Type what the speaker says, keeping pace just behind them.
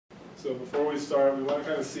So before we start, we want to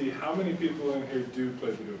kind of see how many people in here do play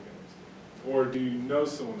video games. Or do you know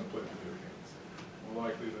someone that plays video games? More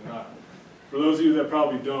likely than not. For those of you that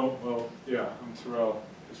probably don't, well, yeah, I'm Terrell.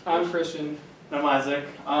 I'm Christian. I'm Isaac.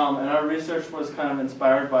 And our research was kind of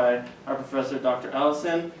inspired by our professor, Dr.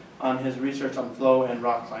 Ellison, on his research on flow and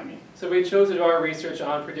rock climbing. So we chose to do our research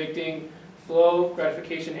on predicting flow,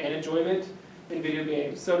 gratification, and enjoyment in video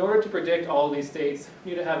games. So in order to predict all of these states,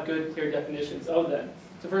 we need to have good, clear definitions of them.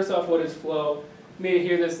 So first off, what is flow? You may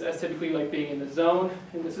hear this as typically like being in the zone,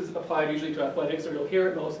 and this is applied usually to athletics, or you'll hear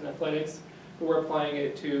it most in athletics, but we're applying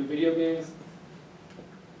it to video games.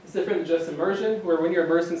 It's different than just immersion, where when you're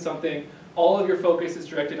immersed in something, all of your focus is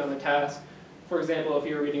directed on the task. For example, if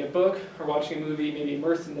you're reading a book or watching a movie, you may be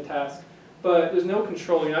immersed in the task, but there's no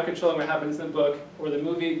control. You're not controlling what happens in the book or the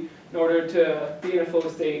movie. In order to be in a flow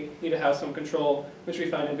state, you need to have some control, which we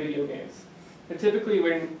find in video games. And typically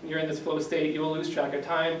when you're in this flow state, you will lose track of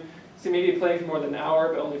time. So you may be playing for more than an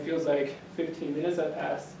hour, but only feels like 15 minutes have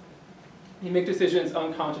passed. You make decisions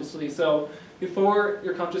unconsciously. So before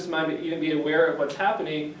your conscious mind would even be aware of what's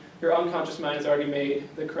happening, your unconscious mind has already made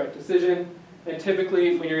the correct decision. And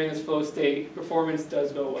typically, when you're in this flow state, performance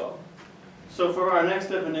does go well. So for our next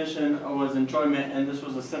definition was enjoyment, and this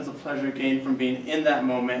was a sense of pleasure gained from being in that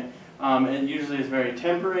moment. It usually is very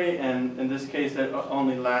temporary, and in this case, it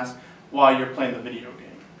only lasts while you're playing the video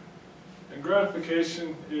game. And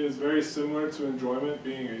gratification is very similar to enjoyment,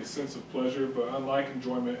 being a sense of pleasure, but unlike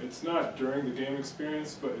enjoyment, it's not during the game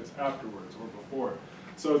experience, but it's afterwards or before.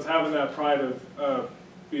 So it's having that pride of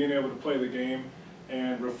being able to play the game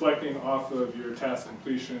and reflecting off of your task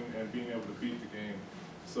completion and being able to beat the game.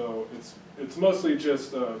 So it's mostly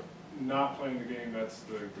just not playing the game that's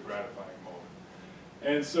the gratifying moment.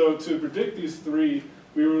 And so to predict these three,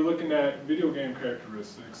 we were looking at video game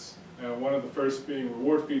characteristics, one of the first being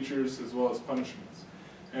reward features as well as punishments.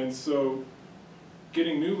 And so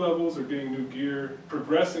getting new levels or getting new gear,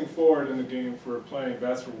 progressing forward in the game for playing,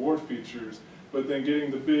 that's reward features, but then getting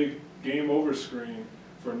the big game over screen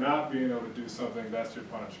for not being able to do something, that's your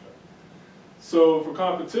punishment. So for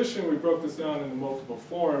competition, we broke this down into multiple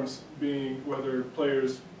forms, being whether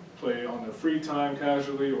players play on their free time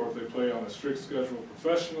casually, or if they play on a strict schedule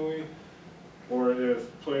professionally, or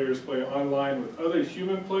if players play online with other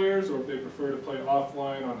human players, or if they prefer to play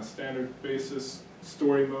offline on a standard basis,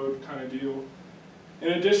 story mode kind of deal.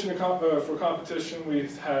 In addition to for competition, we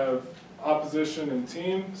have opposition and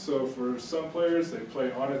team. So for some players, they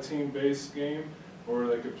play on a team-based game, or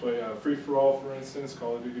they could play free-for-all, for instance.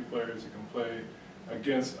 Call of Duty players, you can play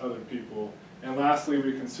against other people. And lastly,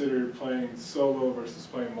 we considered playing solo versus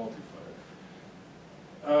playing multiplayer.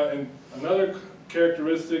 And another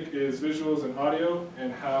characteristic is visuals and audio,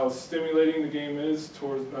 and how stimulating the game is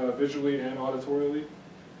towards visually and auditorily.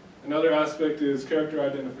 Another aspect is character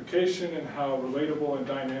identification and how relatable and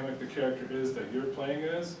dynamic the character is that you're playing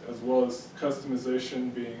as well as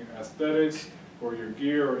customization being aesthetics, or your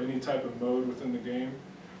gear, or any type of mode within the game.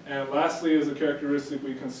 And lastly, as a characteristic,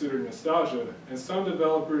 we consider nostalgia. And some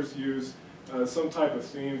developers use some type of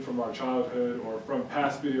theme from our childhood or from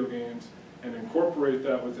past video games and incorporate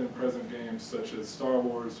that within present games, such as Star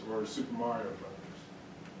Wars or Super Mario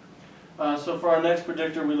Brothers. So for our next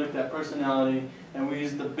predictor, we looked at personality, and we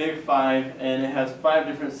used the Big Five, and it has 5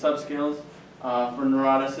 different subscales. For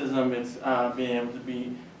neuroticism, it's being able to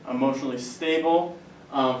be emotionally stable.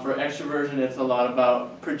 For extroversion, it's a lot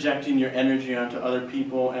about projecting your energy onto other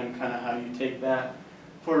people and kind of how you take that.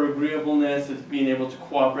 For agreeableness, it's being able to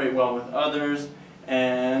cooperate well with others.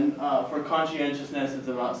 And for conscientiousness, it's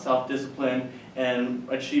about self-discipline and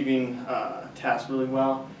achieving tasks really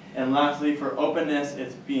well. And lastly, for openness,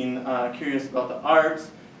 it's being curious about the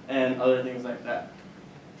arts and other things like that.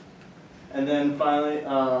 And then finally,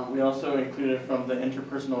 we also included from the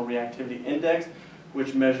interpersonal reactivity index,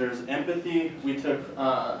 which measures empathy. We took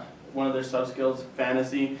one of their subskills,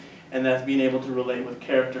 fantasy, and that's being able to relate with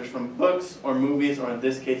characters from books or movies, or in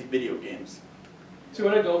this case, video games. So we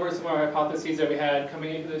want to go over some of our hypotheses that we had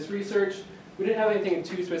coming into this research. We didn't have anything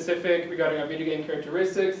too specific regarding our video game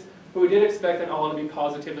characteristics, but we did expect them all to be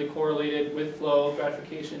positively correlated with flow,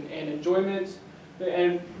 gratification, and enjoyment.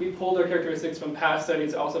 And we pulled our characteristics from past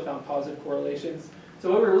studies, also found positive correlations. So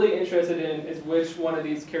what we're really interested in is which one of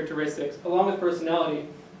these characteristics, along with personality,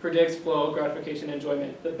 predicts flow, gratification, and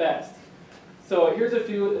enjoyment the best. So here's a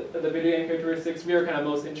few of the video game characteristics we are kind of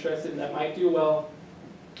most interested in that might do well.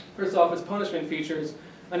 First off is punishment features.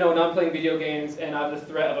 I know when I'm playing video games and I have the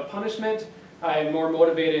threat of a punishment, I'm more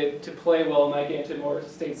motivated to play well and I get into more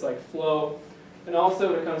states like flow. And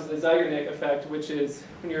also when it comes to the Zeigarnik effect, which is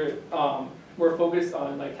when you're more focused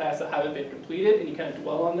on like tasks that haven't been completed and you kind of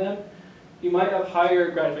dwell on them, you might have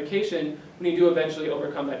higher gratification when you do eventually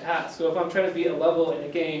overcome that task. So if I'm trying to beat a level in a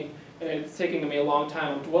game and it's taking me a long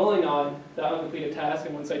time, I'm dwelling on that uncompleted task,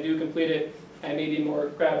 and once I do complete it, I may be more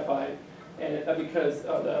gratified, and because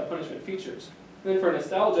of the punishment features. And then for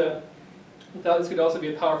nostalgia, I thought this could also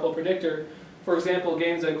be a powerful predictor. For example,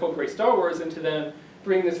 games that incorporate Star Wars into them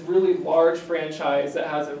bring this really large franchise that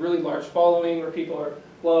has a really large following, where people are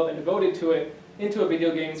love and devoted to it, into a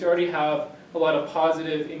video game, so you already have a lot of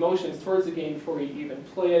positive emotions towards the game before you even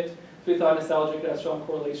play it. So we thought nostalgia could have strong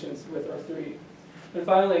correlations with our three. And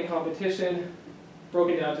finally, competition,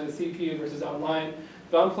 broken down to the CPU versus online.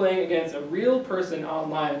 If I'm playing against a real person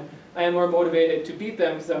online, I am more motivated to beat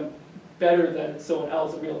them because I'm better than someone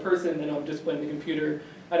else, a real person, than I'm just playing the computer.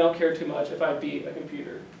 I don't care too much if I beat a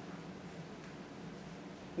computer.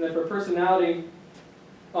 And then for personality,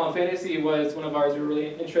 fantasy was one of ours we were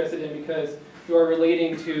really interested in because you are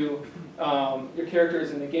relating to your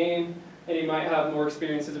characters in the game, and you might have more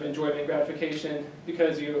experiences of enjoyment and gratification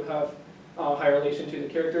because you have a higher relation to the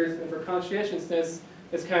characters. And for conscientiousness,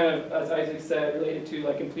 it's kind of, as Isaac said, related to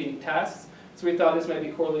like completing tasks. So we thought this might be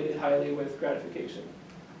correlated highly with gratification.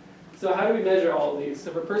 So how do we measure all of these?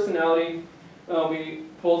 So for personality, we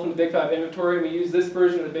pulled from the Big 5 inventory, and we used this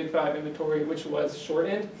version of the Big 5 inventory, which was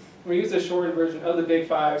shortened. We used a shortened version of the Big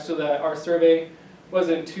 5 so that our survey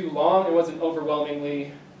wasn't too long, it wasn't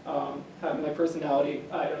overwhelmingly having like personality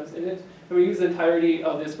items in it. And we used the entirety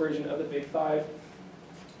of this version of the Big 5.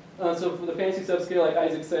 So for the fantasy subscale, like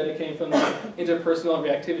Isaac said, it came from the interpersonal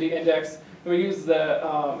reactivity index. And we used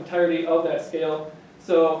the entirety of that scale.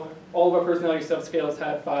 So all of our personality subscales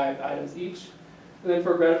had 5 items each. And then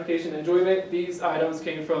for gratification and enjoyment, these items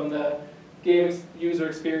came from the game user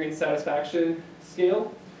experience satisfaction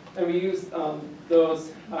scale. And we used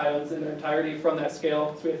those items in their entirety from that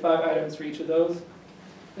scale. So we had 5 items for each of those.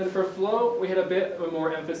 And for flow, we had a bit of a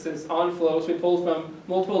more emphasis on flow. So we pulled from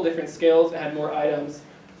multiple different scales and had more items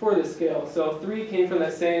for this scale. So 3 came from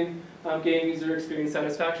that same game user experience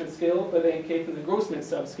satisfaction scale, but they came from the Grossman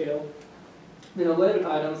subscale. Then 11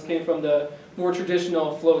 items came from the more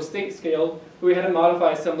traditional flow state scale, but we had to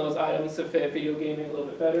modify some of those items to fit video gaming a little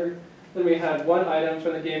bit better. Then we had 1 item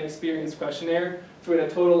from the game experience questionnaire, so we had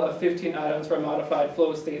a total of 15 items for a modified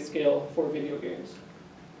flow state scale for video games.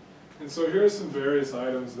 And so here are some various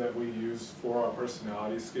items that we used for our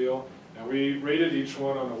personality scale, and we rated each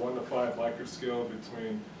one on a 1 to 5 Likert scale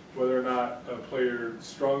between whether or not a player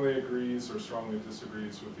strongly agrees or strongly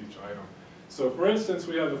disagrees with each item. So for instance,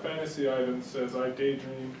 we have the fantasy item that says, I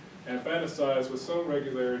daydream and fantasize with some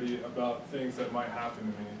regularity about things that might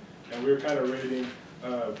happen to me. And we're kind of rating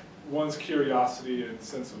one's curiosity and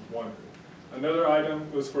sense of wonder. Another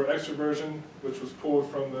item was for extroversion, which was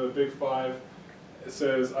pulled from the Big 5. It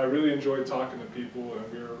says, I really enjoy talking to people,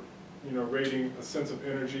 and we're rating a sense of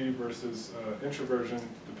energy versus introversion,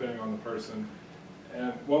 depending on the person.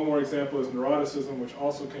 And one more example is neuroticism, which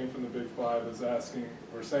also came from the Big 5, is asking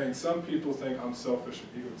or saying, some people think I'm selfish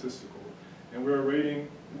and egotistical. And we're rating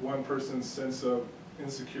one person's sense of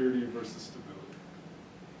insecurity versus stability.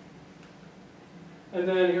 And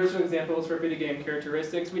then here's some examples for video game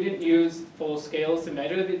characteristics. We didn't use full scales to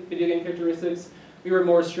measure the video game characteristics. We were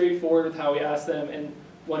more straightforward with how we asked them in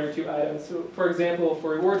 1 or 2 items. So for example,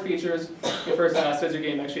 for reward features, we first asked, does your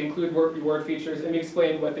game actually include reward features? And we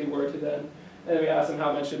explained what they were to them. And then we asked them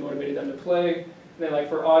how much it motivated them to play. And then like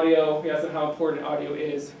for audio, we asked them how important audio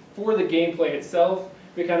is for the gameplay itself.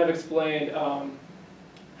 We kind of explained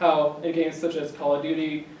how in games such as Call of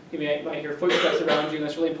Duty, you might hear footsteps around you, and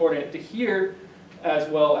that's really important to hear as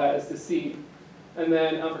well as to see. And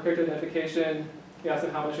then for character identification, we asked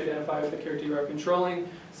them how much to identify with the character you are controlling.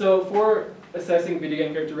 So for assessing video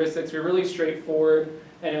game characteristics, we're really straightforward,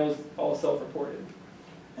 and it was all self-reported.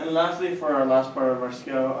 And lastly, for our last part of our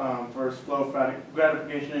scale, for flow,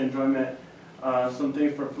 gratification, and enjoyment, some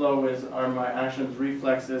things for flow are my actions,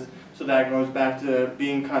 reflexes, so that goes back to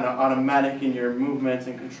being kind of automatic in your movements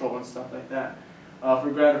and control and stuff like that. For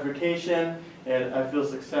gratification, I feel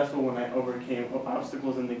successful when I overcame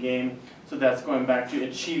obstacles in the game, so that's going back to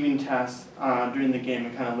achieving tasks during the game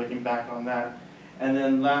and kind of looking back on that. And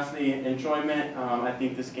then lastly, enjoyment. I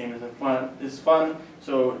think this game is fun,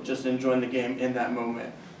 so just enjoying the game in that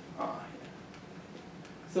moment.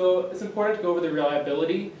 So it's important to go over the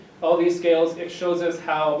reliability. All these scales, it shows us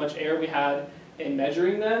how much error we had in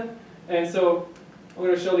measuring them. And so I'm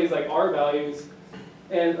going to show these like R values.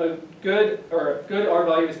 And a good R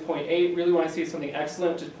value is 0.8. Really want to see something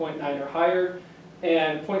excellent, which is 0.9 or higher.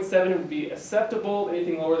 And 0.7 would be acceptable.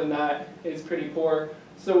 Anything lower than that is pretty poor.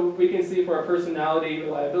 So we can see for our personality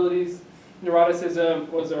reliabilities, neuroticism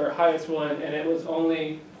was our highest one, and it was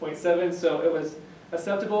only 0.7. So it was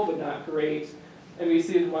acceptable but not great. And we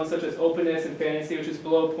see ones such as openness and fantasy, which is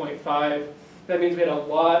below 0.5. That means we had a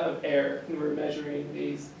lot of error when we were measuring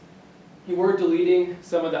these. We were deleting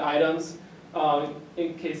some of the items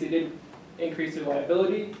in case they did increase their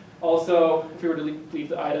liability. Also, if we were to delete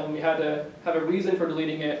the item, we had to have a reason for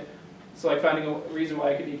deleting it. So like finding a reason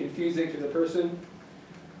why it could be confusing to the person.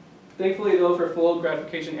 Thankfully though, for flow,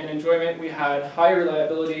 gratification, and enjoyment, we had higher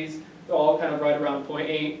liabilities, all kind of right around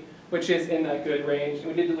 0.8, which is in that good range. And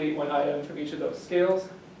we did delete one item from each of those scales.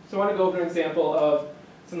 So I want to go over an example of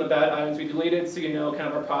some of the bad items we deleted so you know kind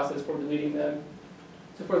of our process for deleting them.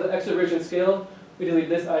 So for the extroversion scale, we deleted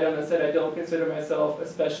this item that said I don't consider myself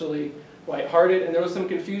especially lighthearted, and there was some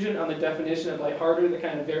confusion on the definition of lighthearted that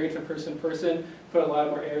kind of varied from person to person, put a lot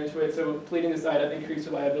more air into it, so deleting this item increased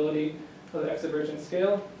the liability of the extroversion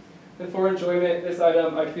scale. And for enjoyment, this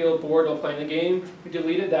item, I feel bored while playing the game. We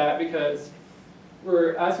deleted that because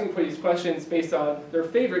we're asking for these questions based on their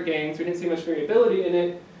favorite games. We didn't see much variability in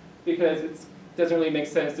it because it doesn't really make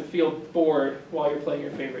sense to feel bored while you're playing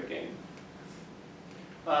your favorite game.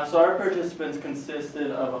 So our participants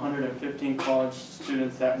consisted of 115 college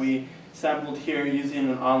students that we sampled here using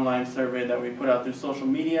an online survey that we put out through social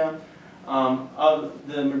media. Of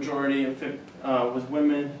the majority of was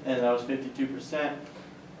women, and that was 52%.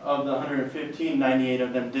 Of the 115, 98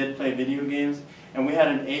 of them did play video games, and we had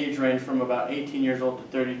an age range from about 18 years old to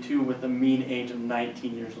 32 with a mean age of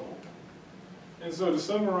 19 years old. And so to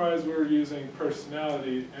summarize, we're using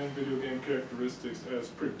personality and video game characteristics as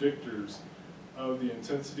predictors of the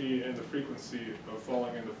intensity and the frequency of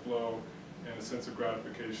falling into flow and a sense of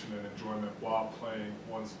gratification and enjoyment while playing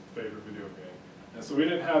one's favorite video game. And so we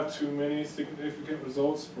didn't have too many significant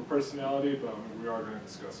results for personality, but we are going to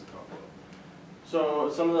discuss a couple.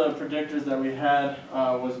 So some of the predictors that we had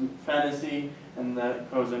was fantasy, and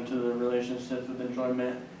that goes into the relationships with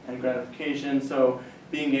enjoyment and gratification. So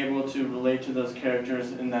being able to relate to those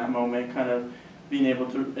characters in that moment, kind of being able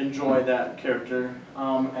to enjoy that character.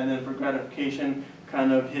 And then for gratification,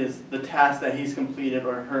 kind of the task that he's completed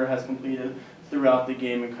or her has completed throughout the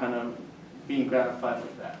game and kind of being gratified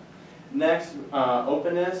with that. Next,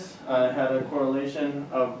 openness had a correlation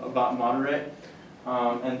of about moderate.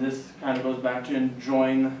 And this kind of goes back to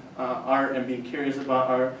enjoying art and being curious about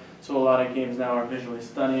art. So a lot of games now are visually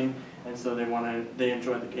stunning, and so they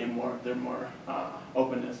enjoy the game more. They're more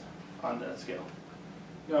openness on that scale.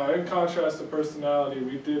 Now, in contrast to personality,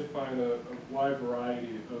 we did find a wide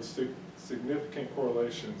variety of significant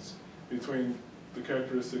correlations between the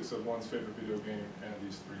characteristics of one's favorite video game and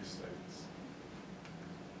these three states.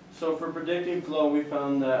 So for predicting flow, we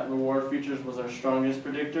found that reward features was our strongest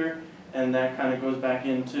predictor, and that kind of goes back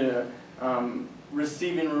into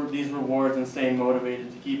receiving these rewards and staying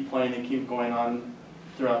motivated to keep playing and keep going on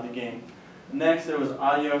throughout the game. Next, there was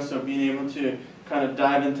audio, so being able to kind of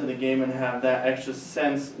dive into the game and have that extra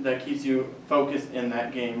sense that keeps you focused in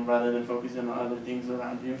that game rather than focusing on other things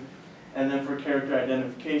around you. And then for character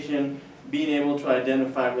identification, being able to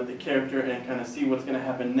identify with the character and kind of see what's going to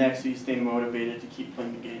happen next so you stay motivated to keep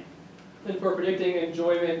playing the game. And for predicting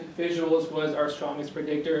enjoyment, visuals was our strongest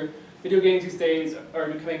predictor. Video games these days are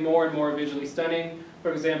becoming more and more visually stunning.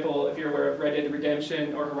 For example, if you're aware of Red Dead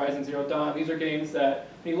Redemption or Horizon Zero Dawn, these are games that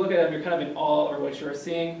when you look at them, you're kind of in awe of what you're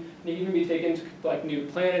seeing. And you can even be taken to like new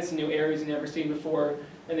planets and new areas you've never seen before,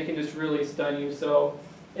 and they can just really stun you. So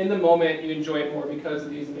in the moment, you enjoy it more because of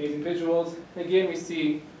these amazing visuals. And again, we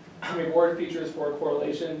see reward features for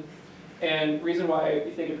correlation. And the reason why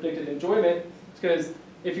we think it predicted enjoyment is because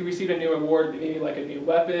if you received a new award, maybe like a new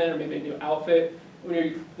weapon or maybe a new outfit,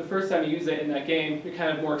 the first time you use it in that game, you're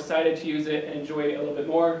kind of more excited to use it and enjoy it a little bit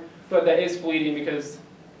more. But that is fleeting because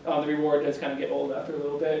the reward does kind of get old after a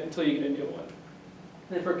little bit until you get a new one.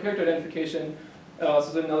 And then for character identification, this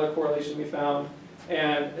is another correlation we found.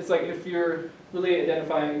 And it's like if you're really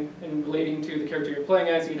identifying and relating to the character you're playing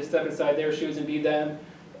as, you need to step inside their shoes and be them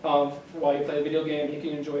while you play the video game. You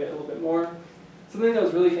can enjoy it a little bit more. Something that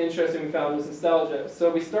was really interesting we found was nostalgia.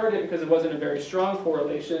 So we started because it wasn't a very strong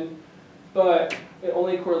correlation, but it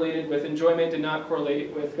only correlated with enjoyment, did not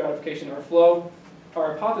correlate with gratification or flow.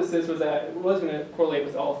 Our hypothesis was that it was going to correlate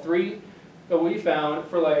with all three, but we found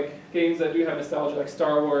for like games that do have nostalgia, like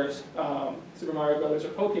Star Wars, Super Mario Brothers, or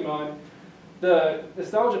Pokemon, the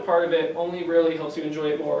nostalgia part of it only really helps you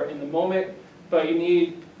enjoy it more in the moment, but you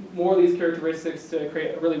need more of these characteristics to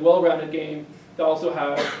create a really well-rounded game that also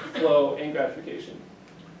have flow and gratification.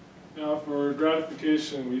 Now for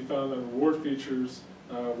gratification, we found that reward features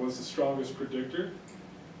was the strongest predictor,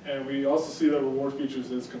 and we also see that reward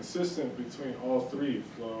features is consistent between all three,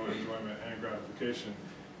 flow, enjoyment, and gratification.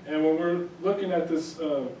 And when we're looking at this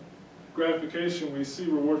gratification, we see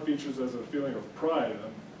reward features as a feeling of pride.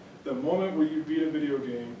 The moment where you beat a video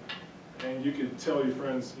game and you could tell your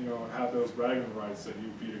friends, you know, have those bragging rights that you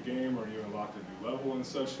beat a game or you unlocked a new level and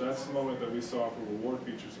such, that's the moment that we saw for reward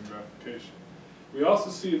features and gratification. We also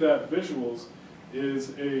see that visuals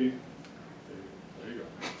is there you go.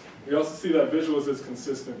 We also see that visuals is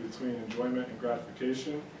consistent between enjoyment and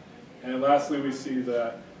gratification. And lastly, we see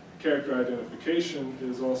that character identification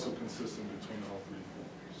is also consistent between all three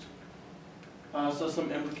forms. So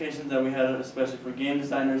some implications that we had, especially for game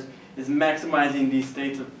designers, is maximizing these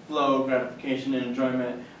states of flow, gratification, and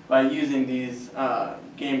enjoyment by using these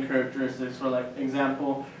game characteristics. For like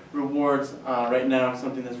example, rewards. Right now,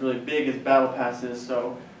 something that's really big is battle passes.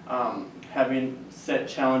 So having set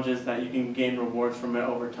challenges that you can gain rewards from it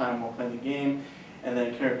over time while playing the game. And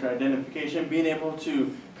then character identification, being able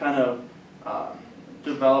to kind of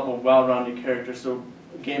develop a well-rounded character so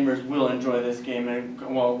gamers will enjoy this game and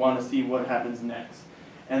will want to see what happens next.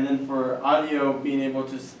 And then for audio, being able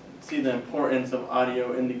to see the importance of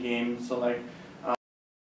audio in the game. So like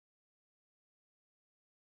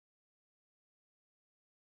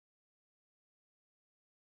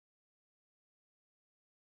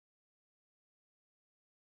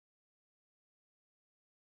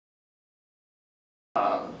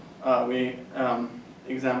we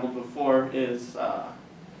exampled before is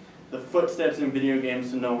the footsteps in video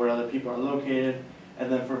games to know where other people are located,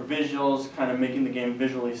 and then for visuals, kind of making the game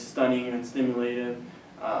visually stunning and stimulative,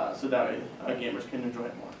 so that way gamers can enjoy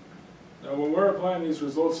it more. Now when we're applying these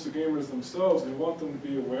results to gamers themselves, we want them to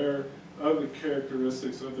be aware of the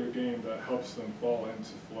characteristics of their game that helps them fall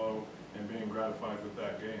into flow and being gratified with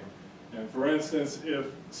that game. And for instance, if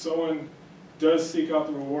someone does seek out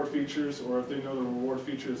the reward features, or if they know the reward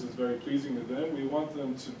features is very pleasing to them, we want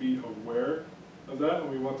them to be aware of that,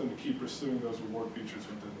 and we want them to keep pursuing those reward features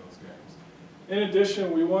within those games. In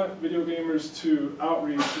addition, we want video gamers to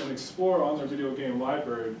outreach and explore on their video game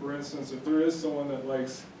library. For instance, if there is someone that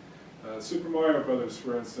likes Super Mario Brothers,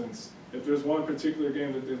 for instance, if there's one particular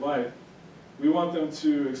game that they like, we want them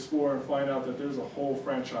to explore and find out that there's a whole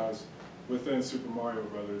franchise within Super Mario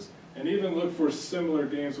Brothers, and even look for similar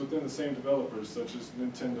games within the same developers, such as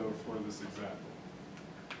Nintendo for this example.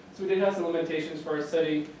 So we did have some limitations for our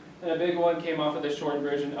study, and a big one came off of the shortened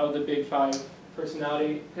version of the Big Five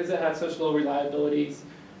personality, because it had such low reliabilities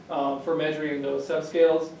for measuring those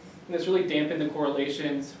subscales, and this really dampened the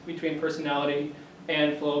correlations between personality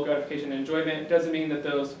and flow, gratification, and enjoyment. It doesn't mean that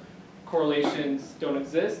those correlations don't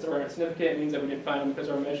exist or aren't significant. It means that we didn't find them because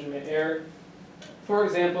of our measurement error. For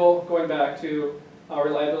example, going back to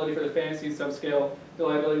reliability for the fantasy subscale, the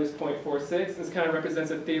reliability was 0.46. This kind of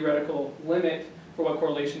represents a theoretical limit for what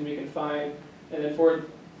correlation we can find. And then for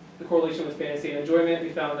the correlation with fantasy and enjoyment, we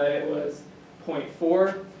found that it was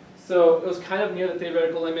 0.4. So it was kind of near the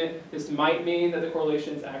theoretical limit. This might mean that the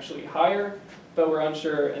correlation is actually higher, but we're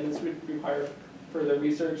unsure, and this would require further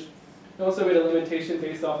research. And also, we had a limitation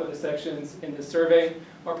based off of the sections in the survey.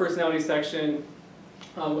 Our personality section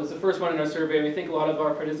was the first one in our survey, and we think a lot of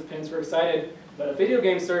our participants were excited about a video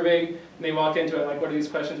game survey, and they walked into it like, what are these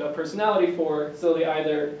questions about personality for? So they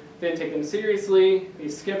either didn't take them seriously, they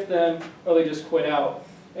skipped them, or they just quit out.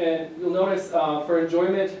 And you'll notice for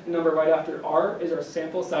enjoyment, the number right after R is our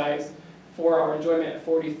sample size for our enjoyment at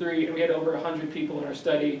 43, and we had over 100 people in our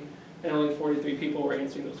study, and only 43 people were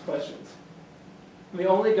answering those questions. We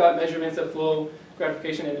only got measurements of flow,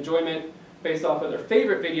 gratification, and enjoyment based off of their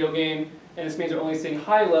favorite video game, and this means we're only seeing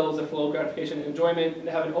high levels of flow, gratification, and enjoyment. And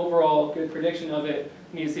to have an overall good prediction of it,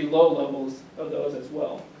 we need to see low levels of those as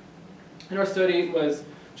well. And our study was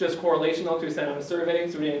just correlational because we sent out a survey,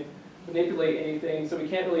 so we didn't manipulate anything, so we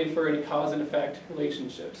can't really infer any cause and effect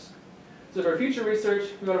relationships. So for future research,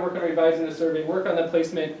 we want to work on revising the survey, work on the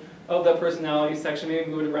placement of the personality section, maybe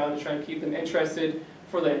move it around to try and keep them interested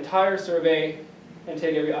for the entire survey and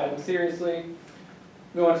take every item seriously.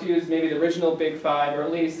 We want to use maybe the original Big Five, or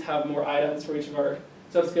at least have more items for each of our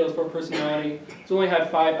subscales for personality. So we only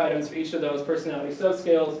had 5 items for each of those personality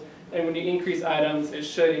subscales, and when you increase items, it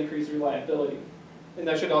should increase reliability. And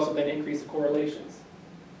that should also then increase the correlations.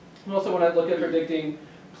 We also want to look at predicting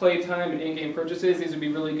playtime and in-game purchases. These would be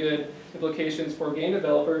really good implications for game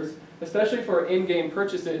developers, especially for in-game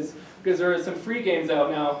purchases, because there are some free games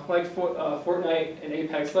out now, like Fortnite and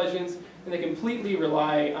Apex Legends, and they completely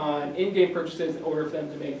rely on in-game purchases in order for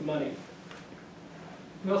them to make money.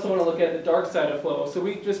 We also want to look at the dark side of flow. So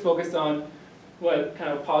we just focused on what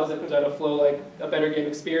kind of positive comes out of flow, like a better game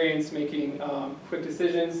experience, making quick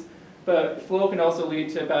decisions. But flow can also lead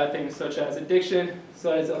to bad things such as addiction. So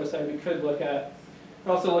that is the other side we could look at.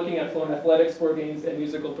 We're also looking at flow in athletics, sport games, and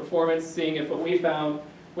musical performance, seeing if what we found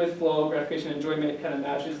with flow, gratification, and enjoyment kind of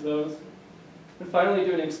matches those. And finally,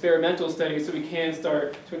 do an experimental study so we can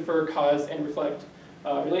start to infer cause and reflect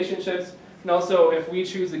relationships. And also, if we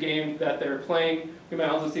choose the game that they're playing, we might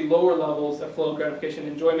also see lower levels of flow, gratification,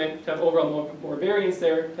 and enjoyment to have overall more variance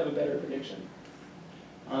there to have a better prediction.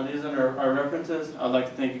 These are our references. I'd like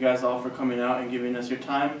to thank you guys all for coming out and giving us your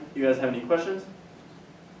time. You guys have any questions?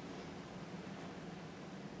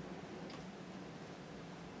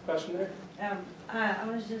 Question there? I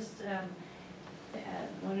was just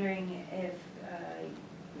wondering if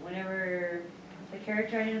whenever the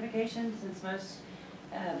character identification, since most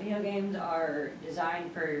video games are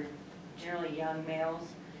designed for generally young males,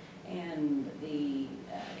 and the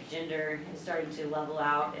gender is starting to level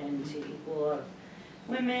out into equal of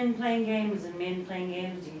women playing games and men playing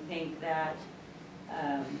games, do you think that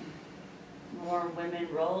more women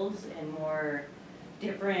roles and more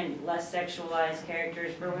different, less sexualized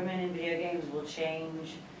characters for women in video games will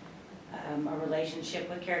change a relationship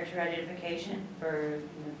with character identification for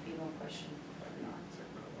female question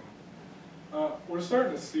or not? We're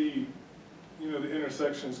starting to see, the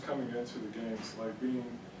intersections coming into the games, like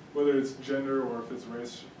whether it's gender or if it's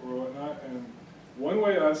race or whatnot. And one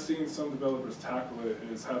way I've seen some developers tackle it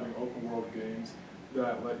is having open world games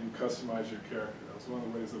that let you customize your character. That was one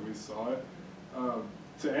of the ways that we saw it.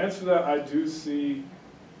 To answer that, I do see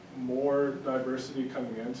more diversity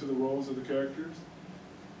coming into the roles of the characters.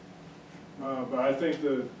 But I think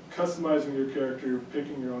that customizing your character,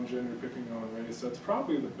 picking your own gender, picking your own race, that's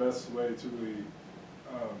probably the best way to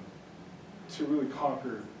really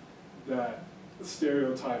conquer that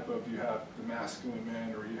stereotype of you have the masculine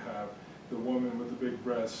man or you have the woman with the big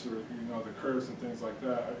breasts or the curves and things like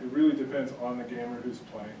that. It really depends on the gamer who's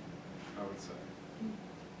playing, I would say.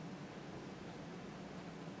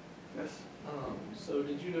 Yes. So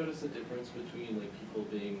did you notice a difference between people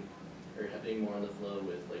being more on the flow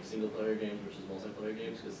with single player games versus multiplayer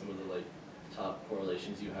games? Because some of the top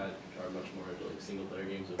correlations you had are much more into single player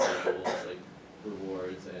games with visuals,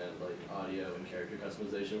 rewards and audio and character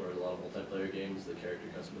customization, whereas a lot of multiplayer games, the character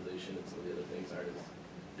customization and some of the other things aren't as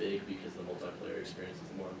big because the multiplayer experience is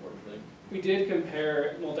the more important thing. We did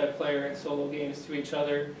compare multiplayer and solo games to each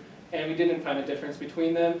other, and we didn't find a difference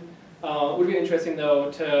between them. It would be interesting though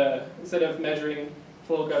to, instead of measuring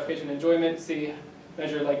flow, gratification, and enjoyment,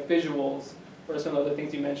 measure visuals or some of the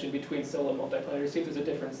things you mentioned between solo and multiplayer, see if there's a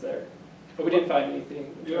difference there. But we didn't find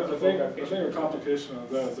anything. Yeah, I think a complication of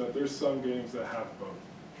that is that there's some games that have both.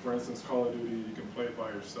 For instance, Call of Duty, you can play it by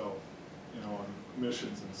yourself, on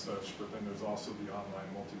missions and such, but then there's also the online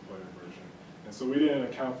multiplayer version. And so we didn't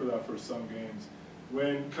account for that for some games.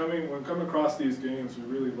 When coming across these games, we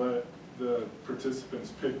really let the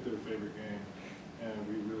participants pick their favorite game, and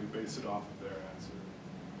we really base it off of their answer.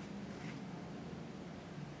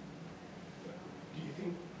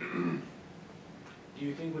 Do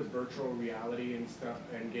you think with virtual reality and stuff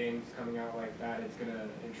and games coming out like that, it's going to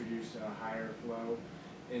introduce a higher flow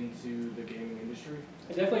into the gaming industry?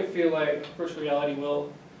 I definitely feel like virtual reality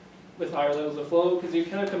will, with higher levels of flow, because you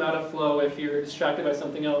kind of come out of flow if you're distracted by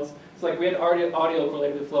something else. It's we had audio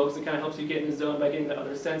related to flow, because it kind of helps you get in the zone by getting the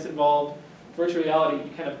other sense involved. Virtual reality,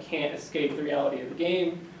 you kind of can't escape the reality of the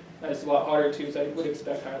game. It's a lot harder to, so I would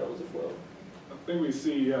expect higher levels of flow. I think we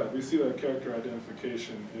see that character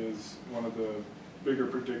identification is one of the bigger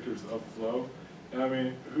predictors of flow. And I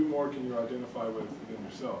mean, who more can you identify with than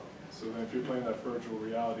yourself? So then if you're playing that virtual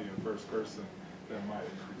reality in first person, that might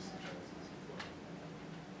increase the chances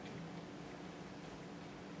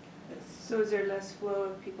of flow. So is there less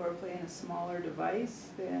flow if people are playing a smaller device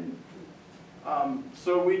than?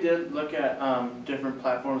 So we did look at different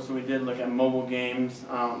platforms. So we did look at mobile games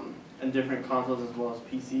and different consoles as well as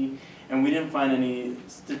PC. And we didn't find any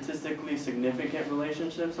statistically significant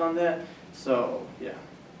relationships on that. So, yeah.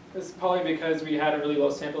 It's probably because we had a really low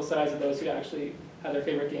sample size of those who actually had their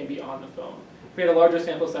favorite game be on the phone. If we had a larger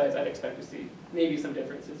sample size, I'd expect to see maybe some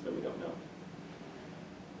differences, but we don't know.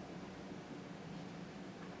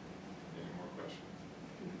 Any more questions?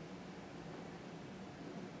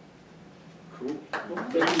 Cool.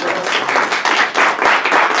 Thank you.